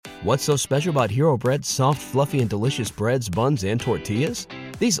What's so special about Hero Bread's soft, fluffy, and delicious breads, buns, and tortillas?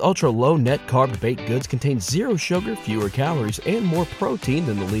 These ultra-low net-carb baked goods contain zero sugar, fewer calories, and more protein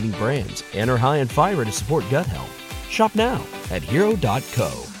than the leading brands, and are high in fiber to support gut health. Shop now at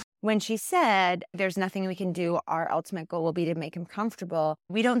Hero.co. When she said, there's nothing we can do, our ultimate goal will be to make him comfortable,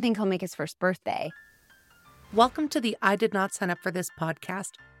 we don't think he'll make his first birthday. Welcome to the I Did Not Sign Up for This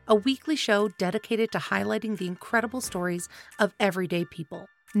podcast, a weekly show dedicated to highlighting the incredible stories of everyday people.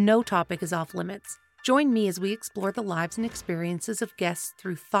 No topic is off limits. Join me as we explore the lives and experiences of guests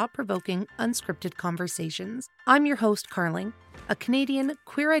through thought-provoking, unscripted conversations. I'm your host, Carling, a Canadian,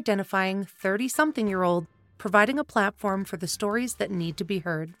 queer-identifying, 30-something-year-old providing a platform for the stories that need to be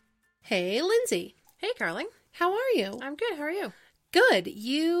heard. Hey, Lindsay. Hey, Carling. How are you? I'm good. How are you? Good.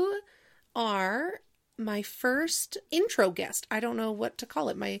 You are my first intro guest. I don't know what to call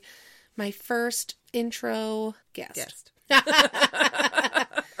it. My first intro guest.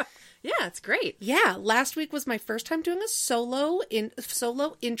 Yeah, it's great. Yeah, last week was my first time doing a solo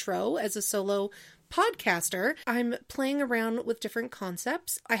intro as a solo podcaster. I'm playing around with different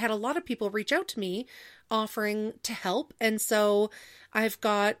concepts. I had a lot of people reach out to me offering to help, and so I've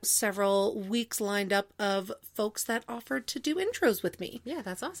got several weeks lined up of folks that offered to do intros with me. Yeah,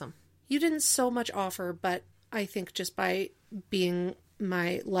 that's awesome. You didn't so much offer, but I think just by being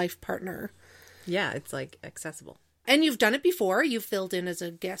my life partner. Yeah, it's like accessible. And you've done it before. You've filled in as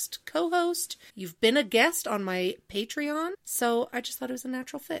a guest co-host. You've been a guest on my Patreon. So I just thought it was a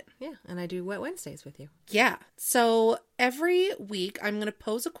natural fit. Yeah, and I do Wet Wednesdays with you. Yeah. So every week I'm going to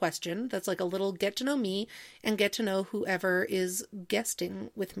pose a question that's like a little get to know me and get to know whoever is guesting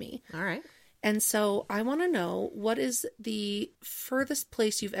with me. All right. And so I want to know, what is the furthest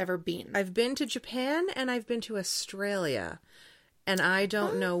place you've ever been? I've been to Japan and I've been to Australia. And I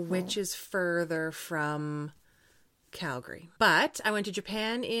don't know which is further from Calgary. But I went to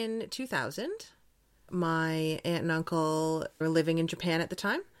Japan in 2000. My aunt and uncle were living in Japan at the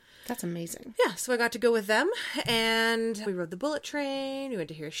time. That's amazing. Yeah, so I got to go with them. And we rode the bullet train. We went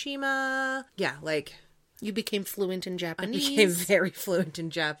to Hiroshima. Yeah, like... You became fluent in Japanese. I became very fluent in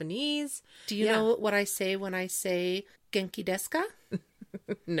Japanese. Do you know what I say when I say Genki desu ka?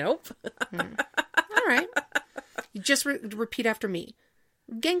 Nope. All right. You just repeat after me.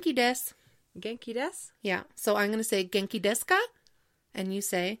 Genki desu. Genki desu? Yeah. So I'm going to say Genki desu ka? And you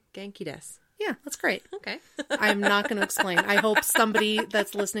say? Genki desu. Yeah, that's great. Okay. I'm not going to explain. I hope somebody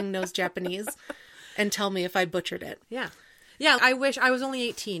that's listening knows Japanese and tell me if I butchered it. Yeah. Yeah, I wish I was only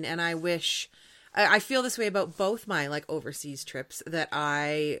 18 and I wish... I feel this way about both my like overseas trips, that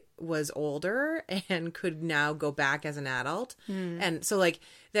I was older and could now go back as an adult. And so like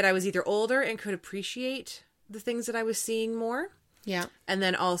that I was either older and could appreciate the things that I was seeing more. Yeah. And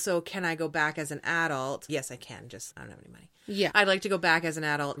then also, can I go back as an adult? Yes, I can. Just, I don't have any money. Yeah. I'd like to go back as an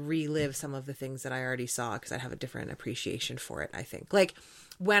adult, relive some of the things that I already saw because I'd have a different appreciation for it, I think. Like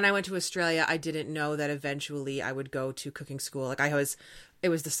when I went to Australia, I didn't know that eventually I would go to cooking school. Like it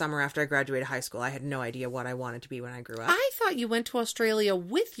was the summer after I graduated high school. I had no idea what I wanted to be when I grew up. I thought you went to Australia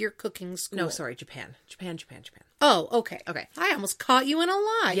with your cooking school. No, sorry, Japan. Japan. Oh, okay. Okay. I almost caught you in a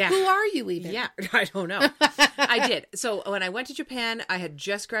lie. Yeah. Who are you even? Yeah, I don't know. I did. So when I went to Japan, I had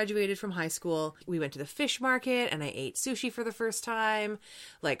just graduated from high school. We went to the fish market and I ate sushi for the first time,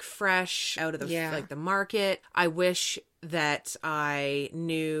 like fresh out of the like the market. I wish that I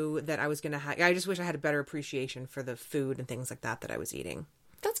knew that I was going to have... I just wish I had a better appreciation for the food and things like that I was eating.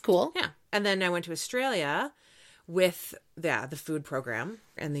 That's cool. Yeah. And then I went to Australia with the food program.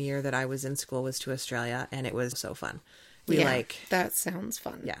 And the year that I was in school was to Australia. And it was so fun. That sounds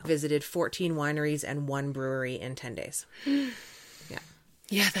fun. Yeah. Visited 14 wineries and 1 brewery in 10 days. Yeah.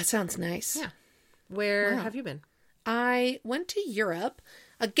 Yeah, that sounds nice. Yeah. Where have you been? I went to Europe.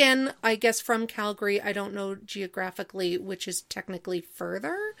 Again, I guess from Calgary. I don't know geographically which is technically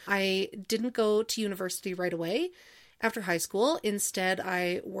further. I didn't go to university right away after high school. Instead,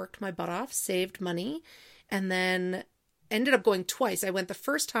 I worked my butt off, saved money, and then ended up going twice. I went the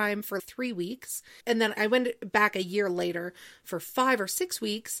first time for 3 weeks, and then I went back a year later for 5 or 6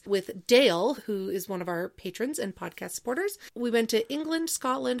 weeks with Dale, who is one of our patrons and podcast supporters. We went to England,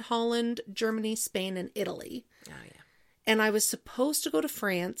 Scotland, Holland, Germany, Spain, and Italy. Oh, yeah. And I was supposed to go to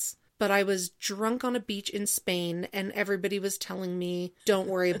France, but I was drunk on a beach in Spain, and everybody was telling me, don't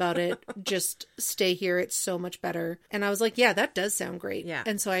worry about it. Just stay here. It's so much better. And I was like, yeah, that does sound great. Yeah.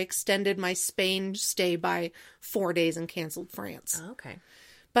 And so I extended my Spain stay by 4 days and canceled France. Oh, okay.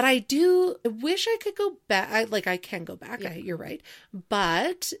 But I wish I could go back. I can go back. Yeah. You're right.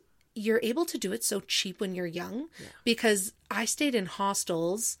 But you're able to do it so cheap when you're young, because I stayed in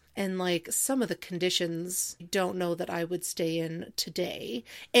hostels and like some of the conditions I don't know that I would stay in today.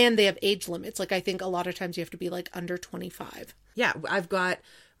 And they have age limits. Like I think a lot of times you have to be like under 25. Yeah. I've got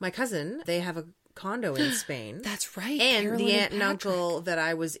my cousin, they have a condo in Spain. That's right. And Carolyn the aunt and Patrick. uncle that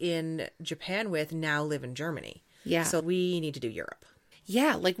I was in Japan with now live in Germany. Yeah. So we need to do Europe.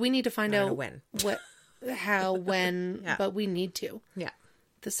 Yeah. Like we need to find out when. how, when, but we need to. Yeah.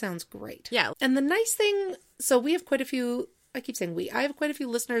 This sounds great. Yeah. And the nice thing, so we have quite a few, I keep saying I have quite a few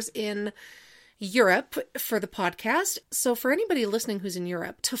listeners in Europe for the podcast. So for anybody listening who's in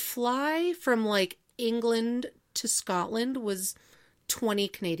Europe, to fly from like England to Scotland was 20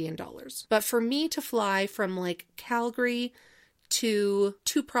 Canadian dollars. But for me to fly from like Calgary to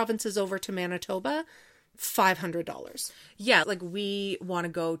 2 provinces over to Manitoba, $500. Yeah, like we want to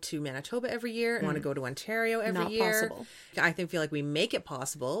go to Manitoba every year and want to go to Ontario every Not year. possible. I feel like we make it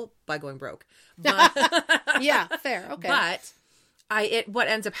possible by going broke. But Yeah, fair. Okay. but what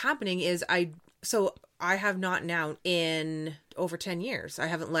ends up happening is I have not now in over 10 years. I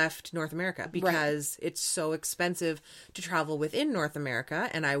haven't left North America because it's so expensive to travel within North America,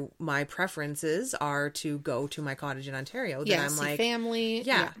 and my preferences are to go to my cottage in Ontario. Yeah, I'm see like family.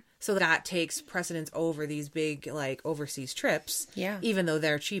 Yeah. So that takes precedence over these big like overseas trips. Yeah. Even though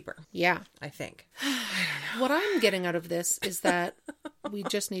they're cheaper, Yeah. I think. What I'm getting out of this is that we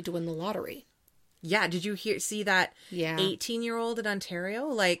just need to win the lottery. Yeah. Did you see that Yeah. 18-year-old in Ontario?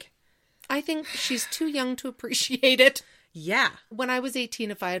 Like, I think she's too young to appreciate it. yeah. When I was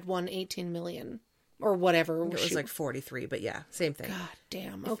 18, if I had won 18 million or whatever. It was like 43, but yeah, same thing. God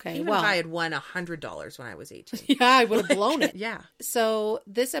damn. Okay. Even well, if I had won $100 when I was 18. yeah, I would have blown it. Yeah. So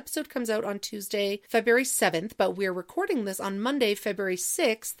this episode comes out on Tuesday, February 7th, but we're recording this on Monday, February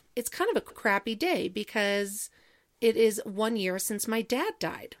 6th. It's kind of a crappy day because it is 1 year since my dad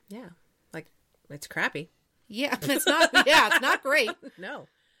died. Yeah. Like, it's crappy. Yeah, it's not great. No.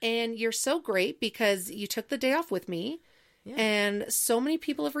 And you're so great because you took the day off with me. Yeah. And so many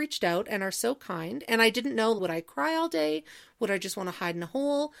people have reached out and are so kind. And I didn't know, would I cry all day? Would I just want to hide in a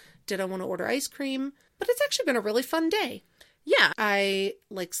hole? Did I want to order ice cream? But it's actually been a really fun day. Yeah. I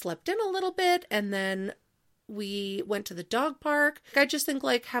slept in a little bit and then we went to the dog park. I just think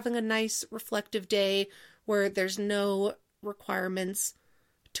having a nice reflective day where there's no requirements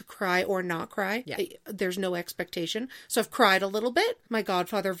to cry or not cry. Yeah. There's no expectation. So I've cried a little bit. My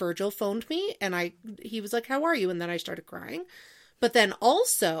godfather Virgil phoned me and he was like, "How are you?" And then I started crying. But then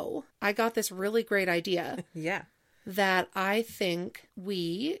also I got this really great idea. Yeah. That I think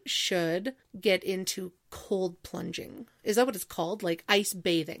we should get into cold plunging. Is that what it's called? Like ice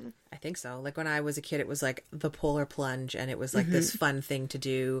bathing? I think so. Like when I was a kid, it was like the polar plunge, and it was like this fun thing to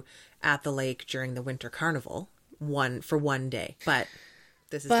do at the lake during the winter carnival for one day. But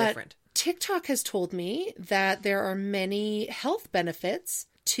this is different. TikTok has told me that there are many health benefits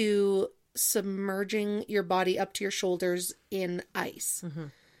to submerging your body up to your shoulders in ice. Mm-hmm.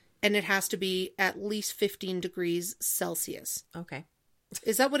 And it has to be at least 15 degrees Celsius. Okay.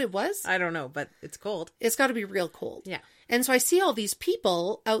 Is that what it was? I don't know, but it's cold. It's got to be real cold. Yeah. And so I see all these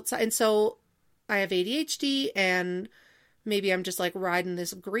people outside. And so I have ADHD and maybe I'm just riding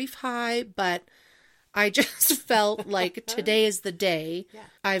this grief high, but I just felt like today is the day. Yeah.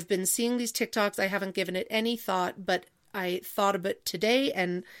 I've been seeing these TikToks. I haven't given it any thought, but I thought of it today,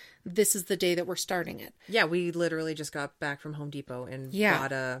 and this is the day that we're starting it. Yeah, we literally just got back from Home Depot and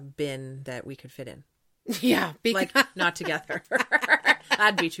bought a bin that we could fit in. Yeah. Not together.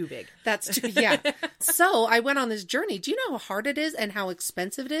 That'd be too big. That's too, yeah. So I went on this journey. Do you know how hard it is and how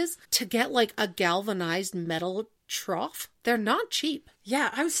expensive it is to get a galvanized metal trough? They're not cheap. Yeah,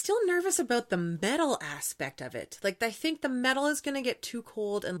 I was still nervous about the metal aspect of it. I think the metal is going to get too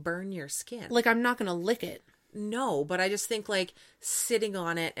cold and burn your skin. I'm not going to lick it. No, but I just think sitting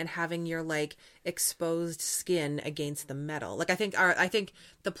on it and having your exposed skin against the metal. I think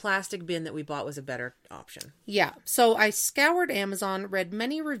the plastic bin that we bought was a better option. Yeah. So I scoured Amazon, read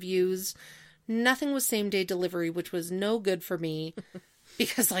many reviews. Nothing was same day delivery, which was no good for me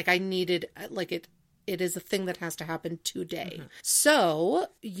because I needed it is a thing that has to happen today. Mm-hmm. So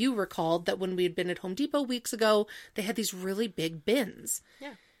you recalled that when we had been at Home Depot weeks ago, they had these really big bins.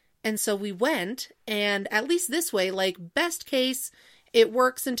 Yeah. And so we went, and at least this way, best case, it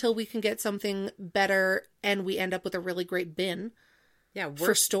works until we can get something better and we end up with a really great bin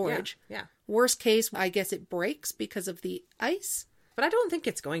for storage. Yeah. Worst case, I guess it breaks because of the ice. But I don't think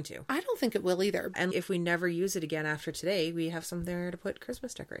it's going to. I don't think it will either. And if we never use it again after today, we have some there to put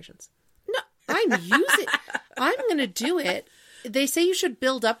Christmas decorations. No, I'm going to do it. They say you should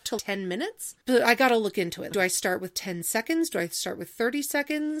build up to 10 minutes, but I got to look into it. Do I start with 10 seconds? Do I start with 30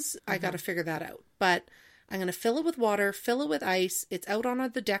 seconds? I got to figure that out. But I'm going to fill it with water, fill it with ice. It's out on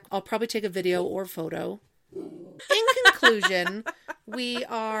the deck. I'll probably take a video or photo. In conclusion, we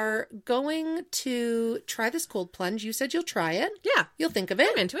are going to try this cold plunge. You said you'll try it. Yeah. You'll think of it.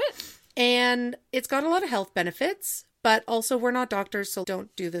 I'm into it. And it's got a lot of health benefits, but also we're not doctors, so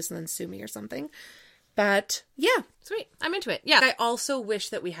don't do this and then sue me or something. But yeah. Sweet. I'm into it. Yeah. I also wish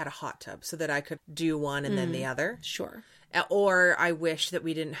that we had a hot tub so that I could do one and then the other. Sure. Or I wish that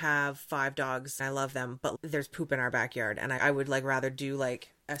we didn't have 5 dogs. I love them, but there's poop in our backyard. And I would like rather do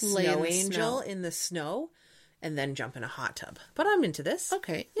like a snow angel in the snow and then jump in a hot tub. But I'm into this.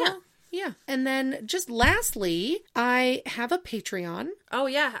 Okay. Yeah. Well, yeah. And then just lastly, I have a Patreon. Oh,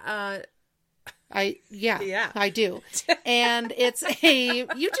 yeah. I do. And it's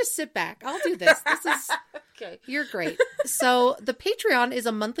you just sit back. I'll do this. This is okay. You're great. So the Patreon is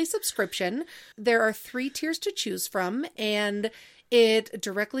a monthly subscription. There are 3 tiers to choose from, and it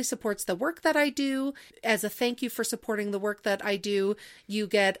directly supports the work that I do. As a thank you for supporting the work that I do, you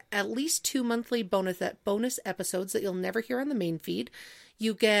get at least 2 monthly bonus episodes that you'll never hear on the main feed.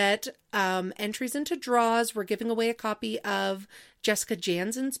 You get entries into draws. We're giving away a copy of Jessica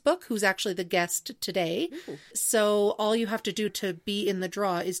Jansen's book, who's actually the guest today. Ooh. So all you have to do to be in the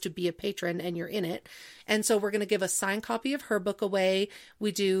draw is to be a patron and you're in it. And so we're going to give a signed copy of her book away.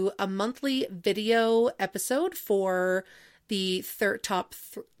 We do a monthly video episode for the third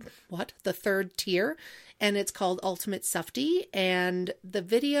tier, and it's called Ultimate Sufty. And the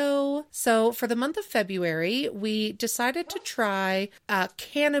video, so for the month of February, we decided to try a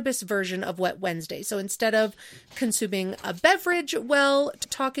cannabis version of Wet Wednesday. So instead of consuming a beverage while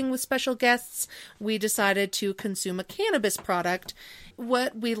talking with special guests, we decided to consume a cannabis product.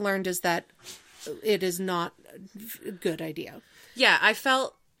 What we learned is that it is not a good idea. Yeah,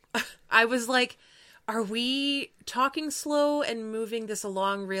 I was like, are we talking slow and moving this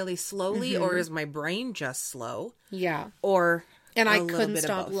along really slowly, or is my brain just slow? Yeah. And I couldn't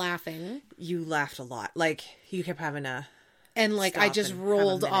stop laughing. You laughed a lot. Like, you kept having a... And, like, I just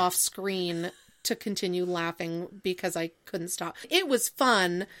rolled off screen to continue laughing because I couldn't stop. It was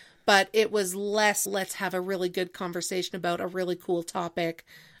fun, but it was less, let's have a really good conversation about a really cool topic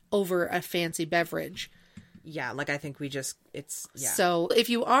over a fancy beverage. Yeah, like, I think we just... So, if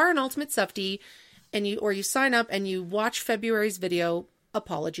you are an Ultimate Sufty... and you sign up and you watch February's video,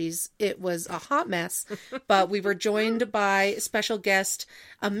 apologies, it was a hot mess, but we were joined by special guest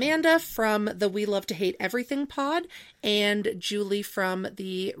Amanda from the We Love to Hate Everything pod and Julie from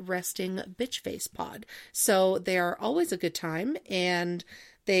the Resting Bitch Face pod. So they are always a good time, and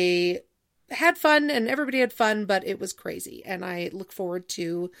they had fun and everybody had fun, but it was crazy. And I look forward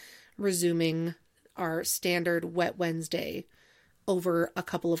to resuming our standard Wet Wednesday over a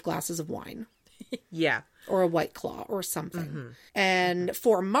couple of glasses of wine. Yeah. Or a White Claw or something. Mm-hmm. And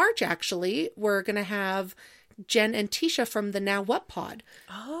for March, actually, we're going to have Jen and Tisha from the Now What pod.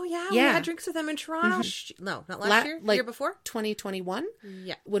 Oh, yeah. We had drinks with them in Toronto. Mm-hmm. No, not last year. Year before? 2021.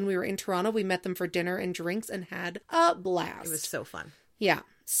 Yeah. When we were in Toronto, we met them for dinner and drinks and had a blast. It was so fun. Yeah.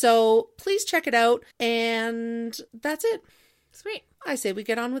 So please check it out. And that's it. Sweet. I say we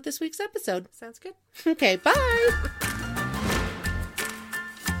get on with this week's episode. Sounds good. Okay, bye.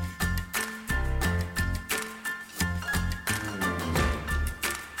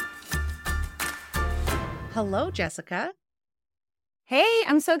 Hello, Jessica. Hey,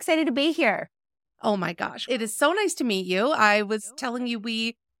 I'm so excited to be here. Oh my gosh. It is so nice to meet you. I was telling you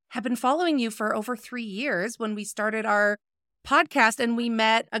we have been following you for over 3 years when we started our podcast, and we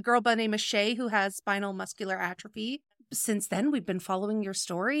met a girl by the name of Shay who has spinal muscular atrophy. Since then, we've been following your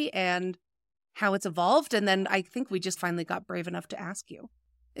story and how it's evolved. And then I think we just finally got brave enough to ask you,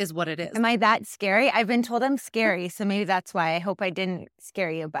 is what it is. Am I that scary? I've been told I'm scary, so maybe that's why. I hope I didn't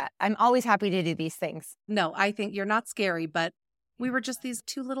scare you, but I'm always happy to do these things. No, I think you're not scary, but we were just these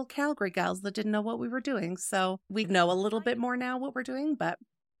 2 little Calgary gals that didn't know what we were doing. So we know a little bit more now what we're doing, but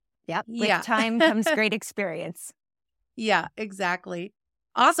yep. With time comes great experience. Yeah, exactly.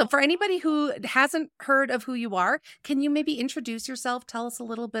 Awesome. For anybody who hasn't heard of who you are, can you maybe introduce yourself? Tell us a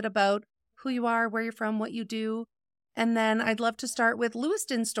little bit about who you are, where you're from, what you do. And then I'd love to start with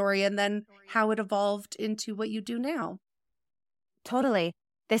Lewiston's story and then how it evolved into what you do now. Totally.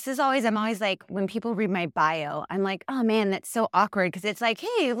 I'm always like, when people read my bio, I'm like, oh man, that's so awkward. Because it's like,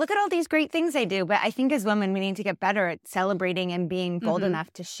 hey, look at all these great things I do. But I think as women, we need to get better at celebrating and being bold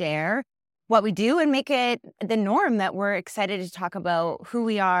enough to share what we do and make it the norm that we're excited to talk about who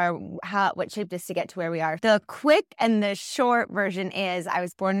we are, what shaped us to get to where we are. The quick and the short version is I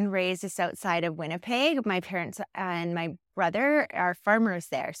was born and raised just outside of Winnipeg. My parents and my brother are farmers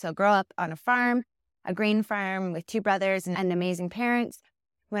there. So grew up on a farm, a grain farm with 2 brothers and amazing parents.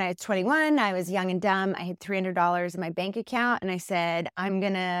 When I was 21, I was young and dumb. I had $300 in my bank account, and I said, I'm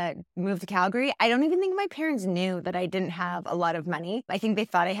going to move to Calgary. I don't even think my parents knew that I didn't have a lot of money. I think they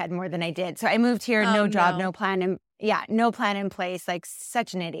thought I had more than I did. So I moved here, no job, no plan. No plan in place, like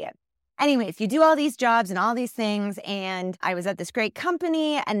such an idiot. Anyways, you do all these jobs and all these things, and I was at this great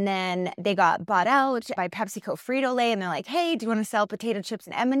company, and then they got bought out by PepsiCo Frito-Lay, and they're like, hey, do you want to sell potato chips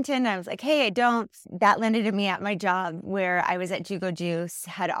in Edmonton? And I was like, hey, I don't. That landed me at my job where I was at Jugo Juice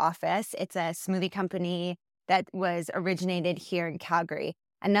head office. It's a smoothie company that was originated here in Calgary,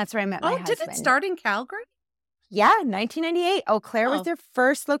 and that's where I met my husband. Did it start in Calgary? Yeah, 1998. Eau Claire was their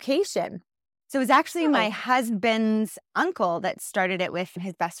first location. So it was actually my husband's uncle that started it with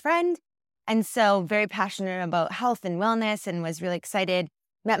his best friend. And so very passionate about health and wellness and was really excited.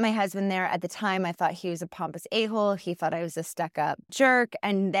 Met my husband there. At the time, I thought he was a pompous a-hole. He thought I was a stuck-up jerk.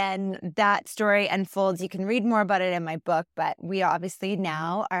 And then that story unfolds. You can read more about it in my book, but we obviously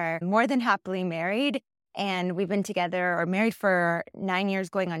now are more than happily married. And we've been together or married for 9 years,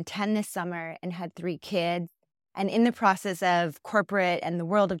 going on 10 this summer, and had 3 kids. And in the process of corporate and the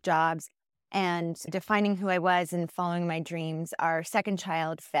world of jobs, and defining who I was and following my dreams, our second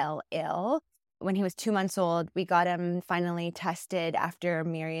child fell ill. When he was 2 months old, we got him finally tested after a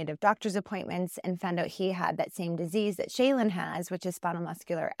myriad of doctor's appointments and found out he had that same disease that Shaylin has, which is spinal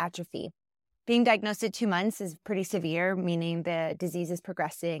muscular atrophy. Being diagnosed at 2 months is pretty severe, meaning the disease is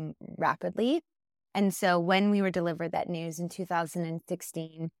progressing rapidly. And so when we were delivered that news in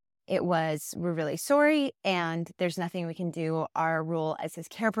 2016, it was, we're really sorry, and there's nothing we can do. Our role as his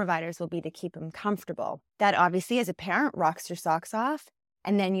care providers will be to keep him comfortable. That obviously, as a parent, rocks your socks off.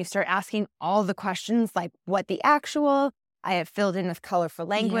 And then you start asking all the questions like what the actual, I have filled in with colorful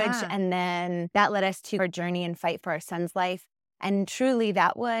language. Yeah. And then that led us to our journey and fight for our son's life. And truly,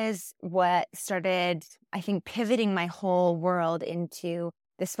 that was what started, I think, pivoting my whole world into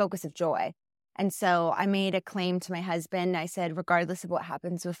this focus of joy. And so I made a claim to my husband. I said, regardless of what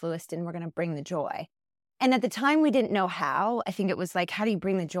happens with Lewiston, we're going to bring the joy. And at the time, we didn't know how. I think it was like, how do you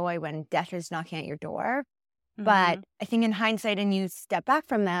bring the joy when death is knocking at your door? Mm-hmm. But I think in hindsight, and you step back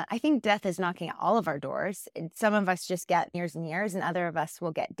from that, I think death is knocking at all of our doors. Some of us just get years and years, and other of us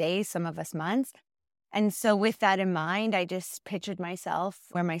will get days, some of us months. And so with that in mind, I just pictured myself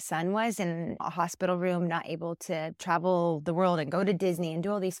where my son was in a hospital room, not able to travel the world and go to Disney and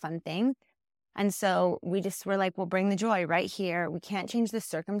do all these fun things. And so we just were like, we'll bring the joy right here. We can't change the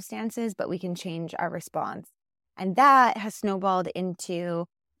circumstances, but we can change our response. And that has snowballed into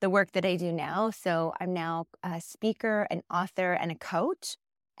the work that I do now. So I'm now a speaker, an author, and a coach.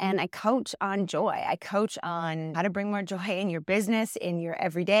 And I coach on joy. I coach on how to bring more joy in your business, in your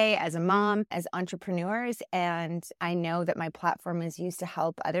everyday, as a mom, as entrepreneurs. And I know that my platform is used to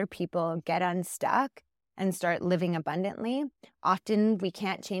help other people get unstuck and start living abundantly. Often we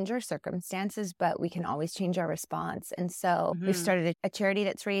can't change our circumstances, but we can always change our response. And so we've started a charity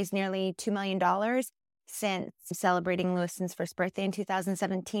that's raised nearly $2 million since celebrating Lewiston's first birthday in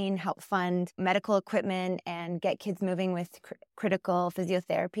 2017, help fund medical equipment and get kids moving with critical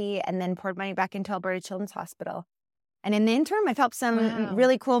physiotherapy, and then poured money back into Alberta Children's Hospital. And in the interim, I've helped some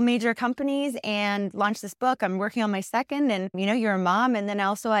really cool major companies and launched this book. I'm working on my second, and you're a mom. And then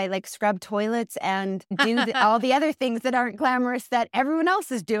also I scrub toilets and do all the other things that aren't glamorous that everyone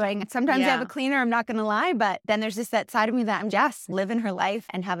else is doing. Sometimes I have a cleaner, I'm not going to lie, but then there's just that side of me that I'm just living her life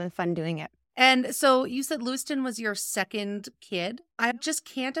and having fun doing it. And so you said Lewiston was your second kid. I just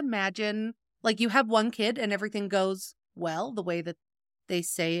can't imagine, you have one kid and everything goes well, the way that they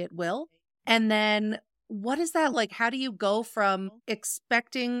say it will. And then what is that like? How do you go from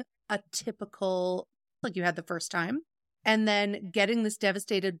expecting a typical, like you had the first time, and then getting this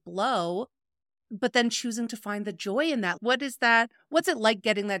devastated blow, but then choosing to find the joy in that? What is that? What's it like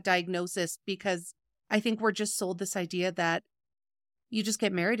getting that diagnosis? Because I think we're just sold this idea that you just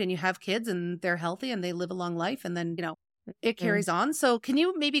get married and you have kids and they're healthy and they live a long life, and then, it carries on. So can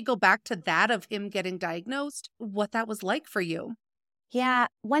you maybe go back to that of him getting diagnosed, what that was like for you? Yeah.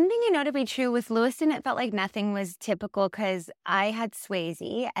 One thing I know to be true with Lewiston, it felt like nothing was typical because I had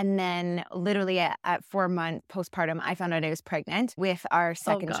Swayze, and then literally at 4 months postpartum, I found out I was pregnant with our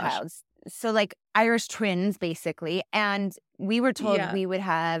second child. So Irish twins, basically. And we were told we would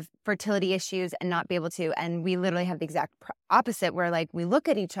have fertility issues and not be able to. And we literally have the exact opposite where we look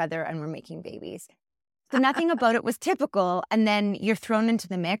at each other and we're making babies. So nothing about it was typical. And then you're thrown into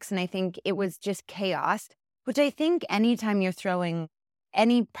the mix. And I think it was just chaos, which I think anytime you're throwing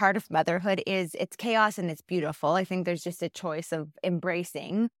any part of motherhood it's chaos and it's beautiful. I think there's just a choice of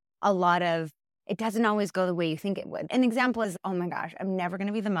embracing a lot of, it doesn't always go the way you think it would. An example is, oh my gosh, I'm never going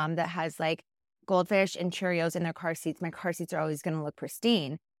to be the mom that has like Goldfish and Cheerios in their car seats. My car seats are always going to look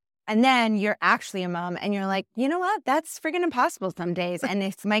pristine. And then you're actually a mom and you're like, you know what? That's friggin' impossible some days. And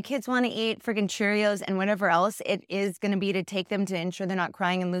if my kids want to eat friggin' Cheerios and whatever else, it is going to be to take them to ensure they're not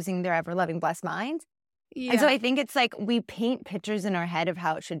crying and losing their ever-loving blessed minds. Yeah. And so I think it's like we paint pictures in our head of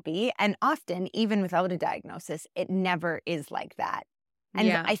how it should be. And often, even without a diagnosis, it never is like that. And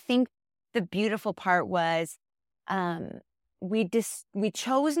I think the beautiful part was we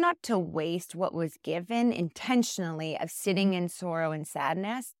chose not to waste what was given intentionally of sitting in sorrow and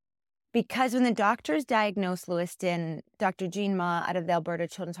sadness. Because when the doctors diagnosed Lewiston, Dr. Jean Ma out of the Alberta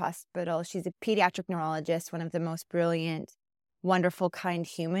Children's Hospital, she's a pediatric neurologist, one of the most brilliant, wonderful, kind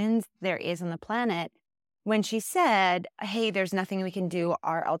humans there is on the planet. When she said, hey, there's nothing we can do,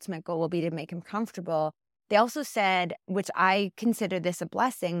 our ultimate goal will be to make him comfortable, they also said, which I consider this a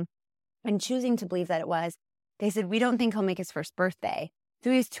blessing, and choosing to believe that it was, they said, we don't think he'll make his first birthday.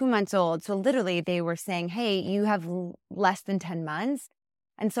 So he was 2 months old. So literally they were saying, hey, you have less than 10 months.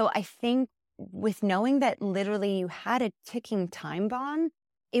 And so I think with knowing that literally you had a ticking time bomb,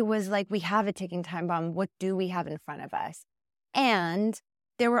 it was like, we have a ticking time bomb. What do we have in front of us? And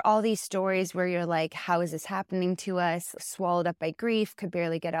there were all these stories where you're like, how is this happening to us? Swallowed up by grief, could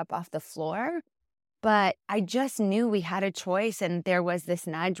barely get up off the floor. But I just knew we had a choice. And there was this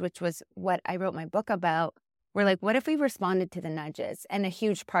nudge, which was what I wrote my book about. We're like, what if we responded to the nudges? And a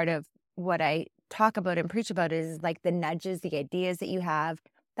huge part of what I talk about and preach about is like the nudges, the ideas that you have.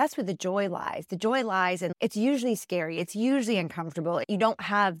 That's where the joy lies. The joy lies, and it's usually scary. It's usually uncomfortable. You don't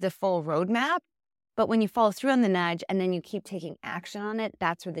have the full roadmap, but when you follow through on the nudge and then you keep taking action on it,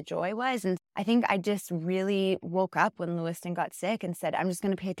 that's where the joy was. And I think I just really woke up when Lewiston got sick and said, I'm just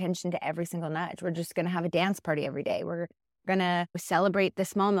going to pay attention to every single nudge. We're just going to have a dance party every day. We're going to celebrate the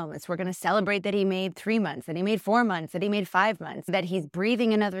small moments. We're going to celebrate that he made 3 months, that he made 4 months, that he made 5 months, that he's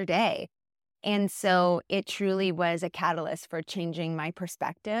breathing another day. And so it truly was a catalyst for changing my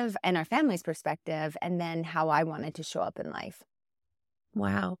perspective and our family's perspective, and then how I wanted to show up in life.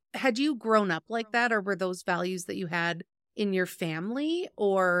 Wow. Had you grown up like that, or were those values that you had in your family,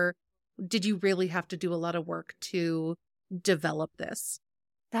 or did you really have to do a lot of work to develop this?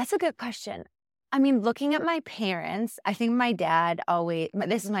 That's a good question. I mean, looking at my parents, I think my dad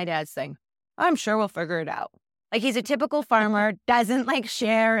this is my dad's thing. I'm sure we'll figure it out. Like, he's a typical farmer, doesn't like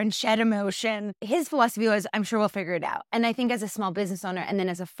share and shed emotion. His philosophy was, I'm sure we'll figure it out. And I think as a small business owner and then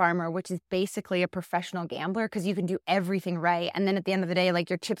as a farmer, which is basically a professional gambler, because you can do everything right. And then at the end of the day, like,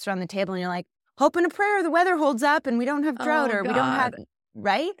 your chips are on the table and you're like, hope and a prayer the weather holds up and we don't have drought we don't have,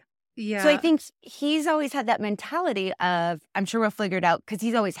 right? Yeah. So I think he's always had that mentality of, I'm sure we'll figure it out, because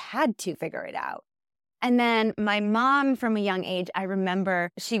he's always had to figure it out. And then my mom, from a young age, I remember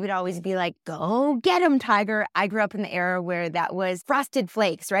she would always be like, go get him, Tiger. I grew up in the era where that was Frosted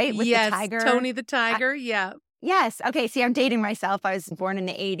Flakes, right? With the tiger. Tony the Tiger, yeah. Yes. Okay, see, I'm dating myself. I was born in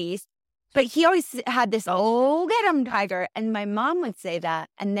the 80s. But he always had this, oh, get him, Tiger. And my mom would say that.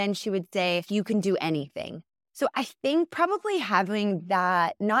 And then she would say, you can do anything. So I think probably having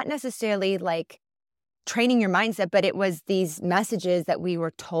that, not necessarily like training your mindset, but it was these messages that we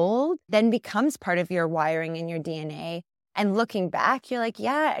were told, then becomes part of your wiring and your DNA. And looking back, you're like,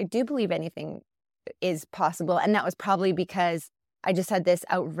 yeah, I do believe anything is possible. And that was probably because I just had this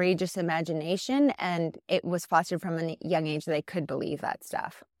outrageous imagination, and it was fostered from a young age that I could believe that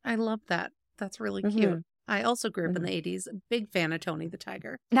stuff. I love that. That's really cute. I also grew up in the 80s. Big fan of Tony the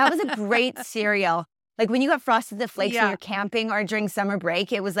Tiger. That was a great cereal. Like, when you got Frosted the Flakes when you're camping or during summer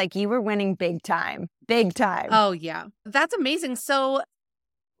break, it was like you were winning big time. Big time. Oh, yeah. That's amazing. So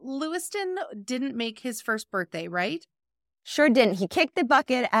Lewiston didn't make his first birthday, right? Sure didn't. He kicked the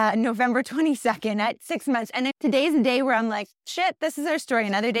bucket November 22nd at 6 months. And today's the day where I'm like, shit, this is our story.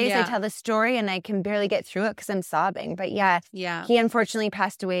 And other days I tell the story and I can barely get through it because I'm sobbing. But he unfortunately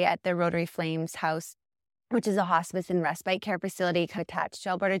passed away at the Rotary Flames house, which is a hospice and respite care facility attached to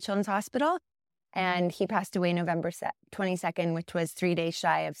Alberta Children's Hospital. And he passed away November 22nd, which was 3 days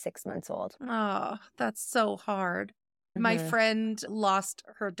shy of 6 months old. Oh, that's so hard. My friend lost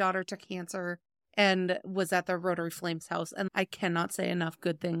her daughter to cancer and was at the Rotary Flames house. And I cannot say enough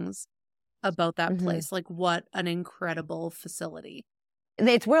good things about that place. Like, what an incredible facility.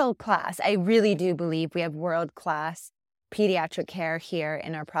 It's world class. I really do believe we have world class pediatric care here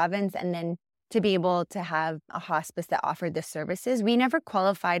in our province. And then to be able to have a hospice that offered the services. We never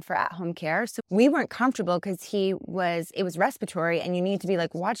qualified for at-home care. So we weren't comfortable because it was respiratory and you need to be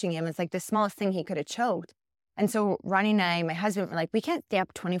like watching him. It's like the smallest thing he could have choked. And so Ronnie and I, my husband, were like, we can't stay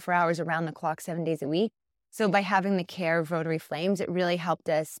up 24 hours around the clock, 7 days a week. So by having the care of Rotary Flames, it really helped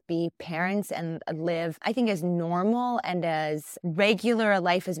us be parents and live, I think, as normal and as regular a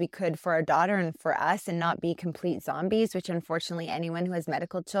life as we could for our daughter and for us, and not be complete zombies, which unfortunately anyone who has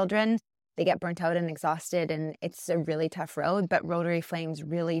medical children, they get burnt out and exhausted, and it's a really tough road. But Rotary Flames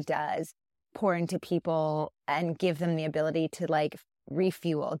really does pour into people and give them the ability to like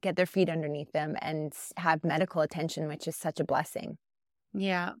refuel, get their feet underneath them, and have medical attention, which is such a blessing.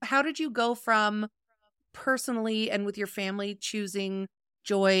 Yeah. How did you go from personally and with your family choosing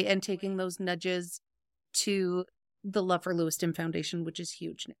joy and taking those nudges to the Love for Lewiston Foundation, which is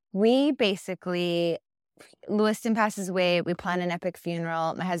huge? We basically, Lewiston passes away. We plan an epic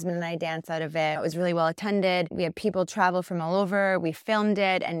funeral. My husband and I dance out of it. It was really well attended. We had people travel from all over. We filmed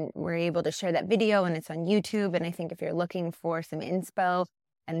it and we're able to share that video, and it's on YouTube. And I think if you're looking for some inspo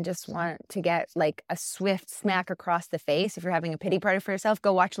and just want to get like a swift smack across the face, if you're having a pity party for yourself,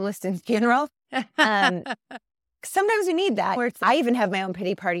 go watch Lewiston's funeral. Sometimes we need that. I even have my own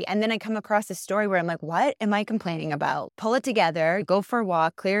pity party. And then I come across a story where I'm like, what am I complaining about? Pull it together, go for a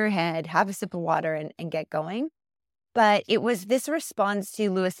walk, clear your head, have a sip of water, and get going. But it was this response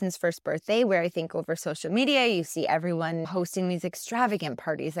to Lewiston's first birthday, where I think over social media, you see everyone hosting these extravagant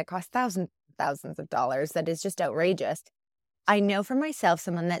parties that cost thousands of dollars. That is just outrageous. I know for myself,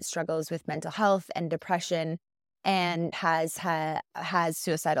 someone that struggles with mental health and depression and has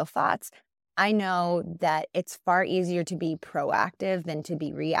suicidal thoughts, I know that it's far easier to be proactive than to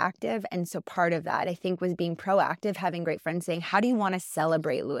be reactive. And so part of that, I think, was being proactive, having great friends saying, how do you want to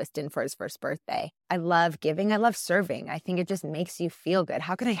celebrate Lewiston for his first birthday? I love giving. I love serving. I think it just makes you feel good.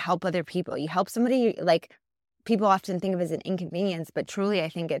 How can I help other people? You help somebody, like, people often think of it as an inconvenience, but truly I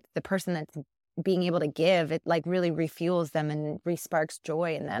think it's the person that's being able to give, it like really refuels them and re-sparks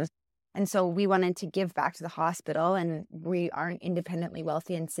joy in them. And so we wanted to give back to the hospital, and we aren't independently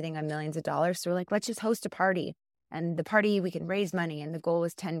wealthy and sitting on millions of dollars. So we're like, let's just host a party, and the party, we can raise money. And the goal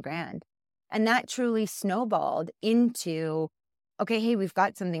was 10 grand. And that truly snowballed into, okay, hey, we've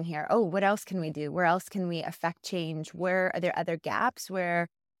got something here. Oh, what else can we do? Where else can we affect change? Where are there other gaps where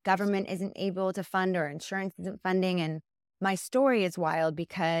government isn't able to fund or insurance isn't funding? And my story is wild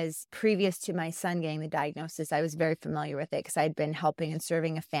because previous to my son getting the diagnosis, I was very familiar with it because I'd been helping and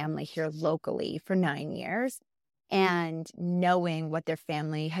serving a family here locally for 9 years, and knowing what their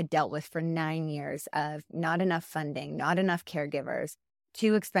family had dealt with for 9 years of not enough funding, not enough caregivers,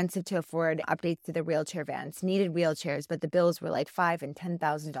 too expensive to afford updates to the wheelchair vans, needed wheelchairs, but the bills were like $5,000 and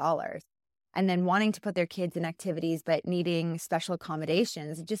 $10,000. And then wanting to put their kids in activities, but needing special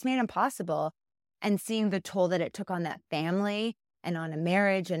accommodations, it just made it impossible. And seeing the toll that it took on that family and on a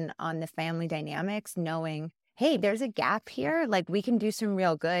marriage and on the family dynamics, knowing, hey, there's a gap here. Like, we can do some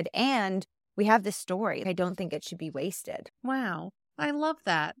real good. And we have this story. I don't think it should be wasted. Wow. I love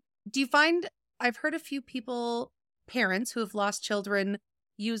that. Do you find, I've heard a few people, parents who have lost children,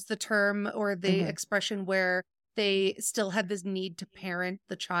 use the term or the expression where they still had this need to parent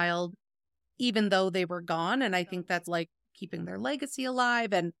the child even though they were gone. And I think that's like keeping their legacy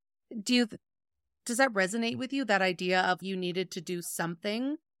alive. And does that resonate with you, that idea of you needed to do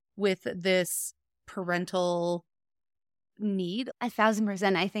something with this parental need?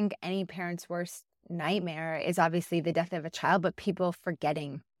 1,000%. I think any parent's worst nightmare is obviously the death of a child, but people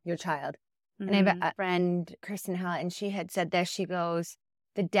forgetting your child. And I have a friend, Kristen Hallett, and she had said this. She goes,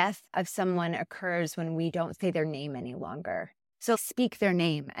 the death of someone occurs when we don't say their name any longer. So speak their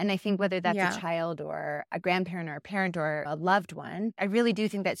name. And I think whether that's a child or a grandparent or a parent or a loved one, I really do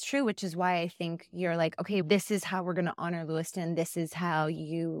think that's true, which is why I think you're like, okay, this is how we're going to honor Lewiston. This is how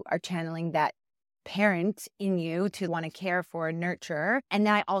you are channeling that parent in you to want to care for, nurture. And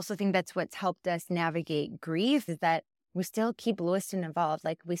I also think that's what's helped us navigate grief, is that we still keep Lewiston involved.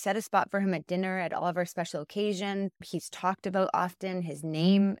 Like, we set a spot for him at dinner at all of our special occasions. He's talked about often. His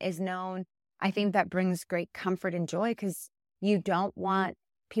name is known. I think that brings great comfort and joy because you don't want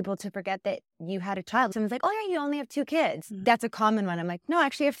people to forget that you had a child. Someone's like, oh yeah, you only have 2 kids. That's a common one. I'm like, no,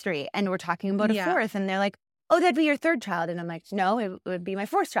 actually I have 3. And we're talking about a 4th. And they're like, oh, that'd be your 3rd child. And I'm like, no, it would be my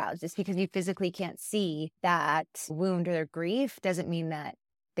 4th child. Just because you physically can't see that wound or their grief doesn't mean that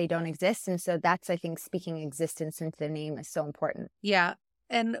they don't exist. And so that's, I think, speaking existence into the name is so important. Yeah.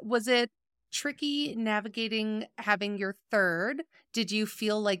 And was it tricky navigating having your 3rd? Did you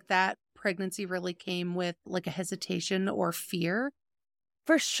feel like that pregnancy really came with like a hesitation or fear?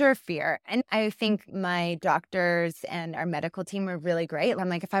 For sure, fear. And I think my doctors and our medical team are really great. I'm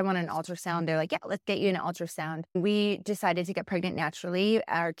like, if I want an ultrasound, they're like, yeah, let's get you an ultrasound. We decided to get pregnant naturally.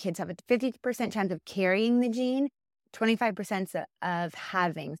 Our kids have a 50% chance of carrying the gene, 25% of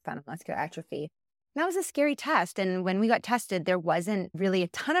having spinal muscular atrophy. That was a scary test. And when we got tested, there wasn't really a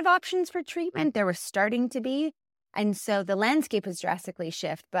ton of options for treatment. There were starting to be. And so the landscape has drastically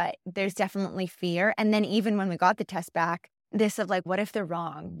shifted, but there's definitely fear. And then even when we got the test back, this of like, what if they're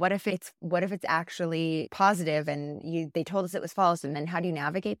wrong? What if it's actually positive and they told us it was false? And then how do you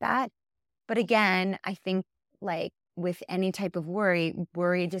navigate that? But again, I think like with any type of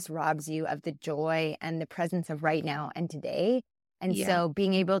worry just robs you of the joy and the presence of right now and today. And so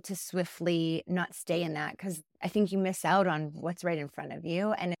being able to swiftly not stay in that, because I think you miss out on what's right in front of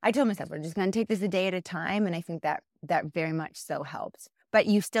you. And I told myself, we're just going to take this a day at a time. And I think that very much so helps. But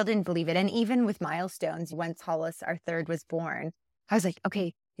you still didn't believe it. And even with milestones, once Hollis, our third, was born, I was like,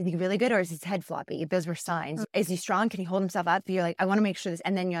 okay, is he really good or is his head floppy? Those were signs. Is he strong? Can he hold himself up? You're like, I want to make sure this.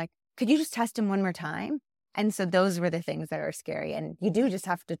 And then you're like, could you just test him one more time? And so those were the things that are scary. And you do just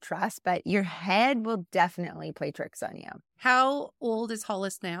have to trust, but your head will definitely play tricks on you. How old is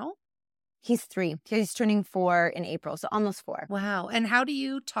Hollis now? He's 3. He's turning 4 in April, so almost 4. Wow. And how do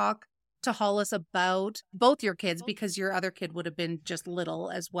you talk to Hollis about both your kids? Because your other kid would have been just little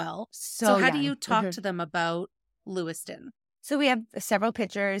as well. So how do you talk to them about Lewiston? So we have several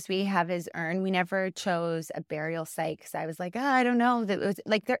pictures. We have his urn. We never chose a burial site because I was like, I don't know. That was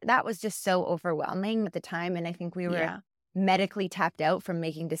like that was just so overwhelming at the time. And I think we were medically tapped out from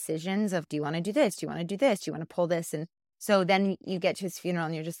making decisions of, do you want to do this? Do you want to do this? Do you want to pull this? And so then you get to his funeral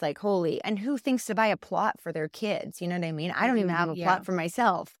and you're just like, holy. And who thinks to buy a plot for their kids? You know what I mean? I don't even have a plot for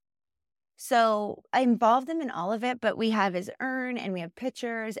myself. So I involved them in all of it, but we have his urn and we have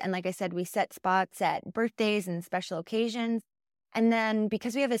pictures. And like I said, we set spots at birthdays and special occasions. And then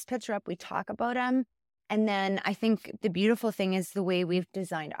because we have his picture up, we talk about him. And then I think the beautiful thing is the way we've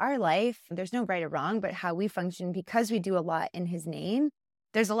designed our life. There's no right or wrong, but how we function, because we do a lot in his name,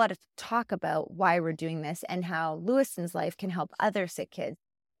 there's a lot of talk about why we're doing this and how Lewiston's life can help other sick kids.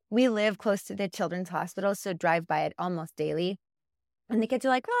 We live close to the children's hospital, so drive by it almost daily. And the kids are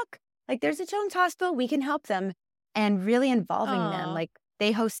like, look, like there's a children's hospital, we can help them. And really involving them, like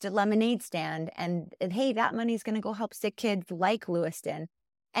they host a lemonade stand and hey, that money's going to go help sick kids like Lewiston.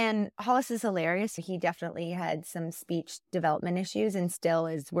 And Hollis is hilarious. He definitely had some speech development issues and still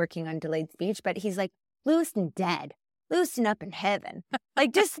is working on delayed speech, but he's like, Lewiston dead, Lewiston up in heaven.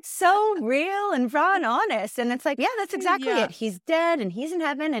 Like just so real and raw and honest. And it's like, yeah, that's exactly it. He's dead and he's in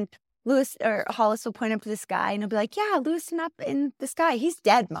heaven. And Hollis will point up to the sky and he'll be like, yeah, Lewiston up in the sky. He's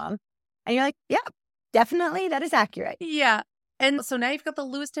dead, Mom. And you're like, yeah, definitely. That is accurate. Yeah. And so now you've got the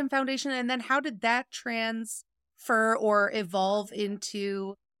Lewiston Foundation. And then how did that transfer or evolve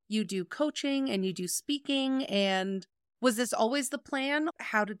into you do coaching and you do speaking? And was this always the plan?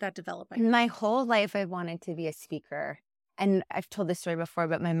 How did that develop? My whole life, I wanted to be a speaker. And I've told this story before,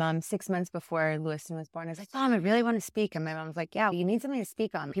 but my mom, 6 months before Lewiston was born, I was like, Mom, I really want to speak. And my mom was like, yeah, you need something to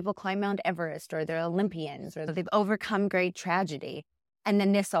speak on. People climb Mount Everest or they're Olympians or they've overcome great tragedy. And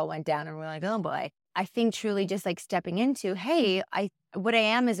then this all went down and we're like, oh boy. I think truly just like stepping into, hey, what I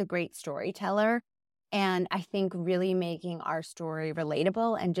am is a great storyteller. And I think really making our story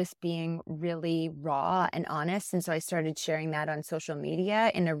relatable and just being really raw and honest. And so I started sharing that on social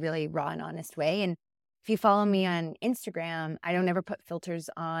media in a really raw and honest way. And if you follow me on Instagram, I don't ever put filters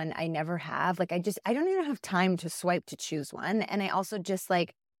on. I never have. Like, I don't even have time to swipe to choose one. And I also just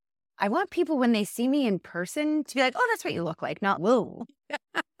like, I want people when they see me in person to be like, oh, that's what you look like, not whoa.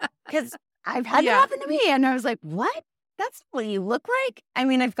 Because I've had that happen to me. And I was like, what? That's what you look like? I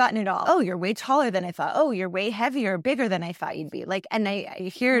mean, I've gotten it all. Oh, you're way taller than I thought. Oh, you're way heavier, bigger than I thought you'd be. Like, and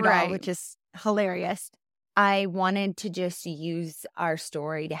I hear it all, which is hilarious. I wanted to just use our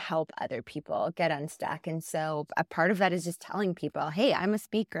story to help other people get unstuck. And so a part of that is just telling people, hey, I'm a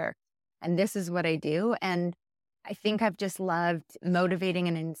speaker and this is what I do. And I think I've just loved motivating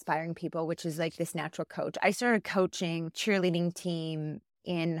and inspiring people, which is like this natural coach. I started coaching cheerleading team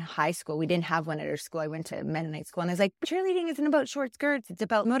in high school. We didn't have one at our school. I went to Mennonite school and I was like, cheerleading isn't about short skirts. It's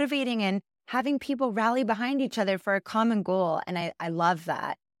about motivating and having people rally behind each other for a common goal. And I love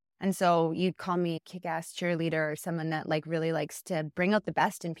that. And so you'd call me a kick-ass cheerleader or someone that like really likes to bring out the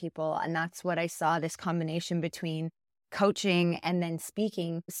best in people. And that's what I saw, this combination between coaching and then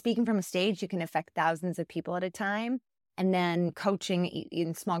speaking. Speaking from a stage, you can affect thousands of people at a time. And then coaching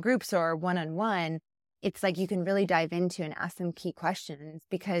in small groups or one-on-one, it's like you can really dive into and ask them key questions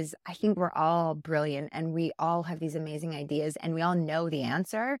because I think we're all brilliant and we all have these amazing ideas and we all know the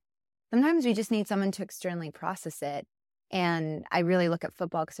answer. Sometimes we just need someone to externally process it. And I really look at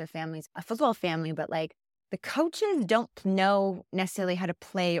football because our family's a football family, but like the coaches don't know necessarily how to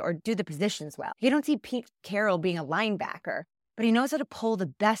play or do the positions well. You don't see Pete Carroll being a linebacker, but he knows how to pull the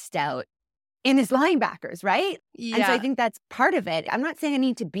best out in his linebackers, right? Yeah. And so I think that's part of it. I'm not saying I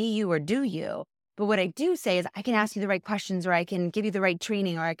need to be you or do you, but what I do say is I can ask you the right questions, or I can give you the right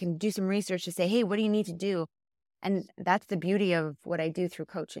training, or I can do some research to say, hey, what do you need to do? And that's the beauty of what I do through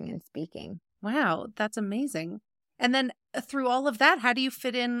coaching and speaking. Wow, that's amazing. And then through all of that, how do you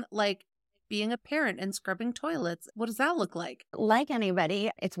fit in like being a parent and scrubbing toilets? What does that look like? Like anybody,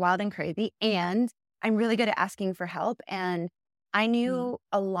 it's wild and crazy. And I'm really good at asking for help. And I knew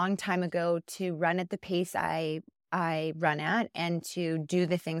a long time ago to run at the pace I run at and to do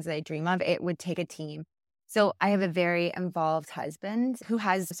the things that I dream of, it would take a team. So I have a very involved husband who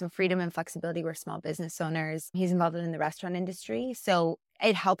has some freedom and flexibility. We're small business owners. He's involved in the restaurant industry. So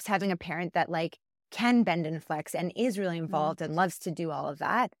it helps having a parent that like can bend and flex and is really involved and loves to do all of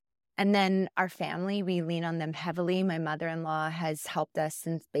that. And then our family, we lean on them heavily. My mother-in-law has helped us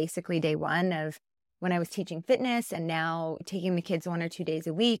since basically day one of when I was teaching fitness, and now taking the kids 1 or 2 days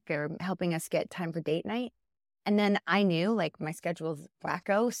a week, or helping us get time for date night. And then I knew like my schedule's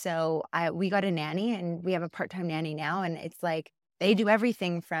wacko. So we got a nanny, and we have a part-time nanny now. And it's like, they do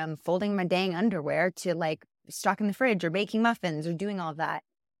everything from folding my dang underwear to like stocking the fridge or baking muffins or doing all that.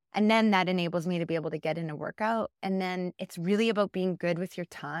 And then that enables me to be able to get in a workout. And then it's really about being good with your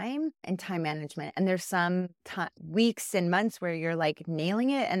time and time management. And there's some weeks and months where you're like nailing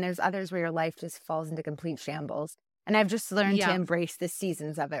it. And there's others where your life just falls into complete shambles. And I've just learned to embrace the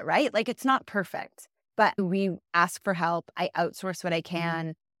seasons of it, right? Like it's not perfect, but we ask for help. I outsource what I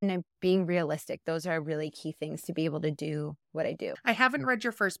can. And I'm being realistic. Those are really key things to be able to do what I do. I haven't read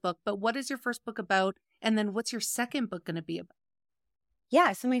your first book, but what is your first book about? And then what's your second book going to be about?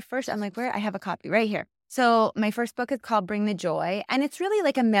 Yeah. So my first, I'm like, where? I have a copy right here. So my first book is called Bring the Joy. And it's really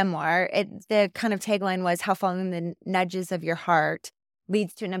like a memoir. The kind of tagline was how following the nudges of your heart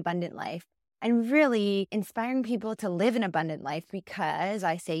leads to an abundant life. And really inspiring people to live an abundant life, because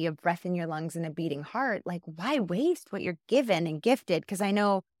I say you have breath in your lungs and a beating heart. Like, why waste what you're given and gifted? Because I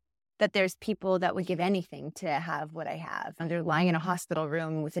know that there's people that would give anything to have what I have. And they're lying in a hospital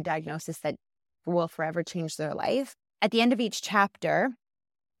room with a diagnosis that will forever change their life. At the end of each chapter,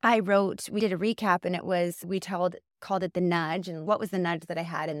 we did a recap, and called it the nudge, and what was the nudge that I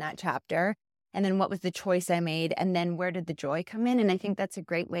had in that chapter, and then what was the choice I made, and then where did the joy come in? And I think that's a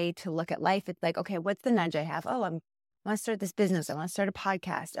great way to look at life. It's like, okay, what's the nudge I have? Oh, I want to start this business. I want to start a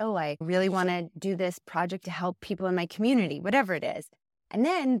podcast. Oh, I really want to do this project to help people in my community, whatever it is. And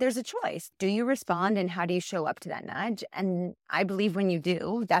then there's a choice. Do you respond, and how do you show up to that nudge? And I believe when you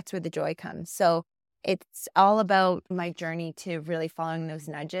do, that's where the joy comes. So it's all about my journey to really following those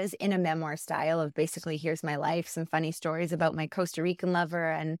nudges in a memoir style of basically, here's my life, some funny stories about my Costa Rican lover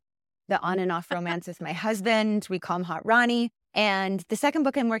and the on and off romance with my husband. We call him Hot Ronnie. And the second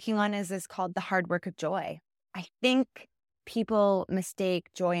book I'm working on is called The Hard Work of Joy. I think people mistake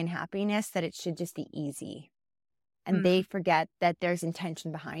joy and happiness, that it should just be easy. And they forget that there's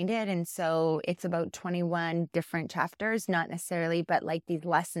intention behind it. And so it's about 21 different chapters, not necessarily, but like these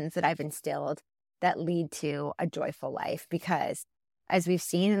lessons that I've instilled that lead to a joyful life. Because as we've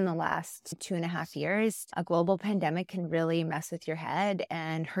seen in the last 2.5 years, a global pandemic can really mess with your head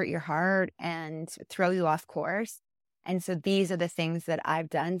and hurt your heart and throw you off course. And so these are the things that I've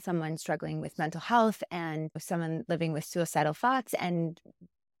done. Someone struggling with mental health and someone living with suicidal thoughts and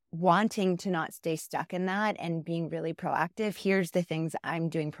wanting to not stay stuck in that and being really proactive. Here's the things I'm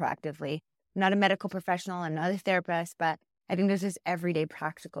doing proactively. I'm not a medical professional, I'm not a therapist, but I think there's just everyday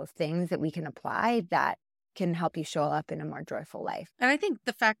practical things that we can apply that can help you show up in a more joyful life. And I think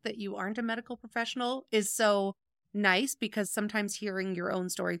the fact that you aren't a medical professional is so nice, because sometimes hearing your own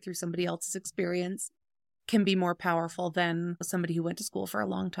story through somebody else's experience can be more powerful than somebody who went to school for a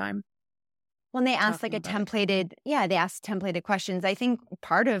long time. When they ask like they ask templated questions. I think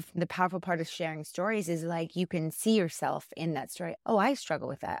the powerful part of sharing stories is like you can see yourself in that story. Oh, I struggle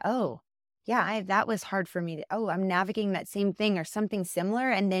with that. Oh, yeah, that was hard for me. I'm navigating that same thing or something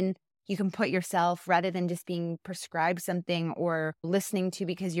similar. And then you can put yourself, rather than just being prescribed something or listening to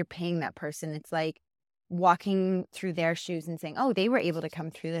because you're paying that person. It's like walking through their shoes and saying, oh, they were able to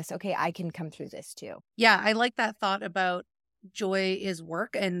come through this. Okay, I can come through this too. Yeah, I like that thought about joy is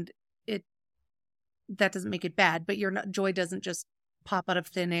work, and that doesn't make it bad, but joy doesn't just pop out of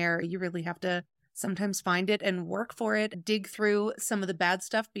thin air. You really have to sometimes find it and work for it, dig through some of the bad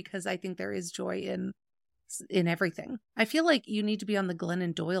stuff, because I think there is joy in everything. I feel like you need to be on the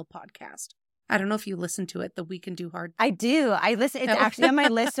Glennon Doyle podcast. I don't know if you listen to it, the We Can Do Hard. I do. I listen. It's actually on my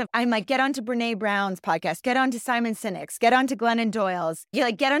list of, I'm like, get onto Brene Brown's podcast, get onto Simon Sinek's, get onto Glennon Doyle's,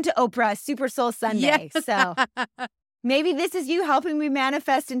 get onto Oprah, Super Soul Sunday. Yeah. So maybe this is you helping me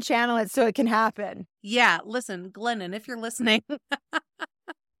manifest and channel it so it can happen. Yeah. Listen, Glennon, if you're listening.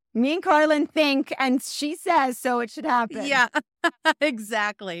 Me and Carlin think, and she says, so it should happen. Yeah,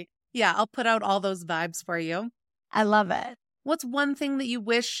 exactly. Yeah, I'll put out all those vibes for you. I love it. What's one thing that you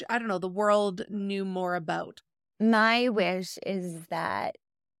wish, I don't know, the world knew more about? My wish is that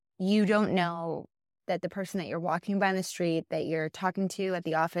you don't know that the person that you're walking by in the street, that you're talking to at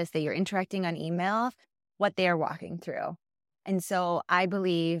the office, that you're interacting on email, what they're walking through. And so I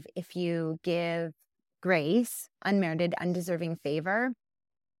believe if you give grace, unmerited, undeserving favor,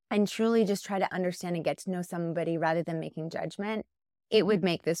 and truly just try to understand and get to know somebody rather than making judgment, it would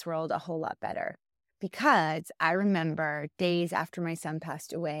make this world a whole lot better. Because I remember days after my son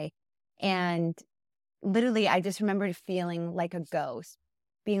passed away, and literally I just remembered feeling like a ghost,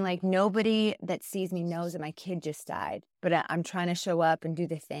 being like, nobody that sees me knows that my kid just died, but I'm trying to show up and do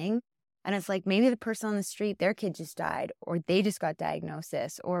the thing. And it's like, maybe the person on the street, their kid just died, or they just got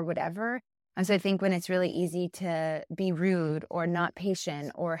diagnosis or whatever. And so I think when it's really easy to be rude or not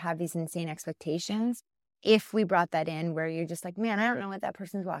patient or have these insane expectations, if we brought that in where you're just like, man, I don't know what that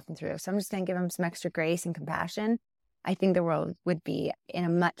person's walking through, so I'm just going to give them some extra grace and compassion, I think the world would be in a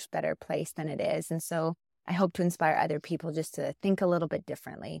much better place than it is. And so I hope to inspire other people just to think a little bit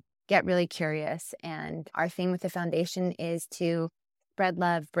differently, get really curious. And our thing with the foundation is to spread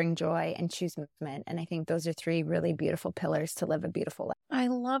love, bring joy, and choose movement. And I think those are 3 really beautiful pillars to live a beautiful life. I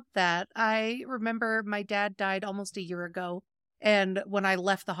love that. I remember my dad died almost a year ago. And when I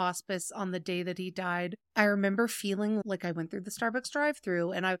left the hospice on the day that he died, I remember feeling like I went through the Starbucks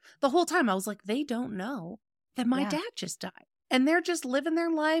drive-thru. And the whole time I was like, they don't know that my dad just died. And they're just living their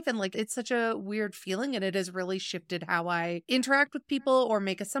life. And like, it's such a weird feeling. And it has really shifted how I interact with people or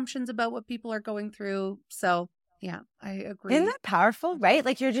make assumptions about what people are going through. So yeah, I agree. Isn't that powerful, right?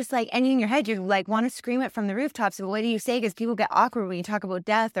 Like you're just like, and in your head, you like want to scream it from the rooftops. But what do you say? Because people get awkward when you talk about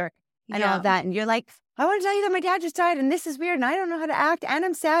death or and all of that. And you're like, I want to tell you that my dad just died and this is weird and I don't know how to act and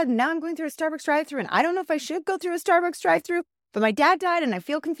I'm sad and now I'm going through a Starbucks drive-thru and I don't know if I should go through a Starbucks drive-thru, but my dad died and I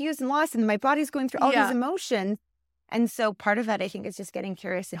feel confused and lost and my body's going through all these emotions. And so part of that, I think, is just getting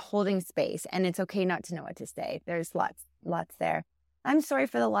curious and holding space. And it's okay not to know what to say. There's lots there. I'm sorry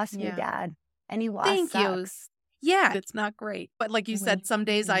for the loss of your dad. Any loss Thank sucks. You. Yeah, it's not great. But like you said, some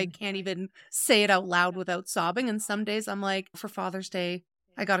days I can't even say it out loud without sobbing. And some days I'm like, for Father's Day,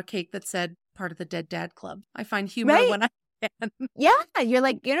 I got a cake that said part of the Dead Dad Club. I find humor when I can. Yeah, you're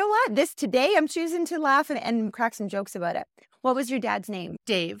like, you know what? Today I'm choosing to laugh and crack some jokes about it. What was your dad's name?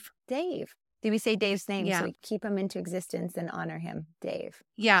 Dave. Dave. Did we say Dave's name? Yeah. So we keep him into existence and honor him, Dave.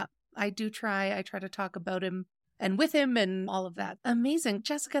 Yeah, I do try. I try to talk about him and with him and all of that. Amazing.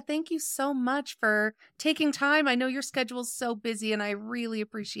 Jessica, thank you so much for taking time. I know your schedule's so busy and I really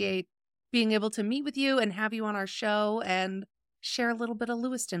appreciate being able to meet with you and have you on our show and share a little bit of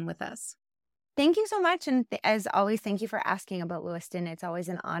Lewiston with us. Thank you so much. And as always, thank you for asking about Lewiston. It's always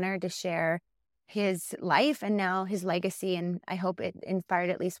an honor to share his life and now his legacy. And I hope it inspired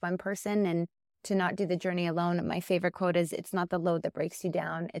at least one person and to not do the journey alone. My favorite quote is, it's not the load that breaks you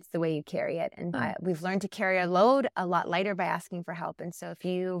down, it's the way you carry it. And we've learned to carry our load a lot lighter by asking for help. And so if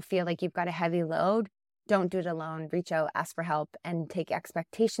you feel like you've got a heavy load, don't do it alone. Reach out, ask for help, and take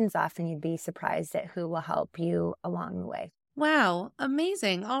expectations off. And you'd be surprised at who will help you along the way. Wow.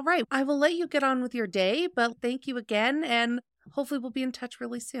 Amazing. All right. I will let you get on with your day, but thank you again. And hopefully we'll be in touch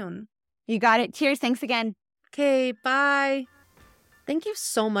really soon. You got it. Cheers. Thanks again. Okay. Bye. Thank you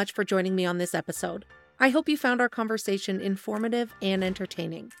so much for joining me on this episode. I hope you found our conversation informative and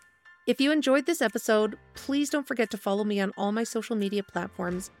entertaining. If you enjoyed this episode, please don't forget to follow me on all my social media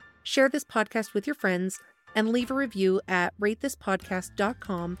platforms, share this podcast with your friends, and leave a review at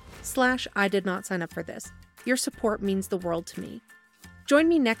ratethispodcast.com/I did not sign up for this. Your support means the world to me. Join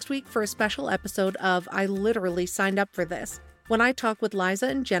me next week for a special episode of I Literally Signed Up for This, when I talk with Liza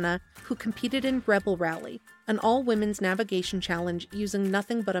and Jenna, who competed in Rebel Rally, an all-women's navigation challenge using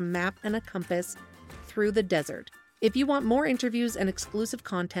nothing but a map and a compass through the desert. If you want more interviews and exclusive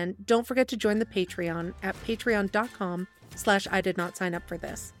content, don't forget to join the Patreon at patreon.com/I did not sign up for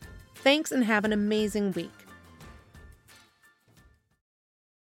this. Thanks and have an amazing week.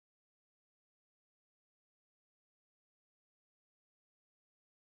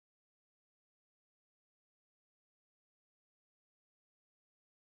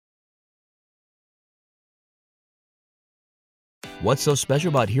 What's so special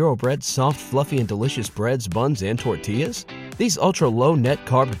about Hero Bread's soft, fluffy, and delicious breads, buns, and tortillas? These ultra-low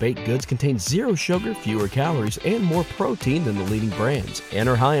net-carb baked goods contain zero sugar, fewer calories, and more protein than the leading brands, and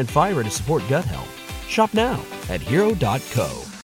are high in fiber to support gut health. Shop now at Hero.co.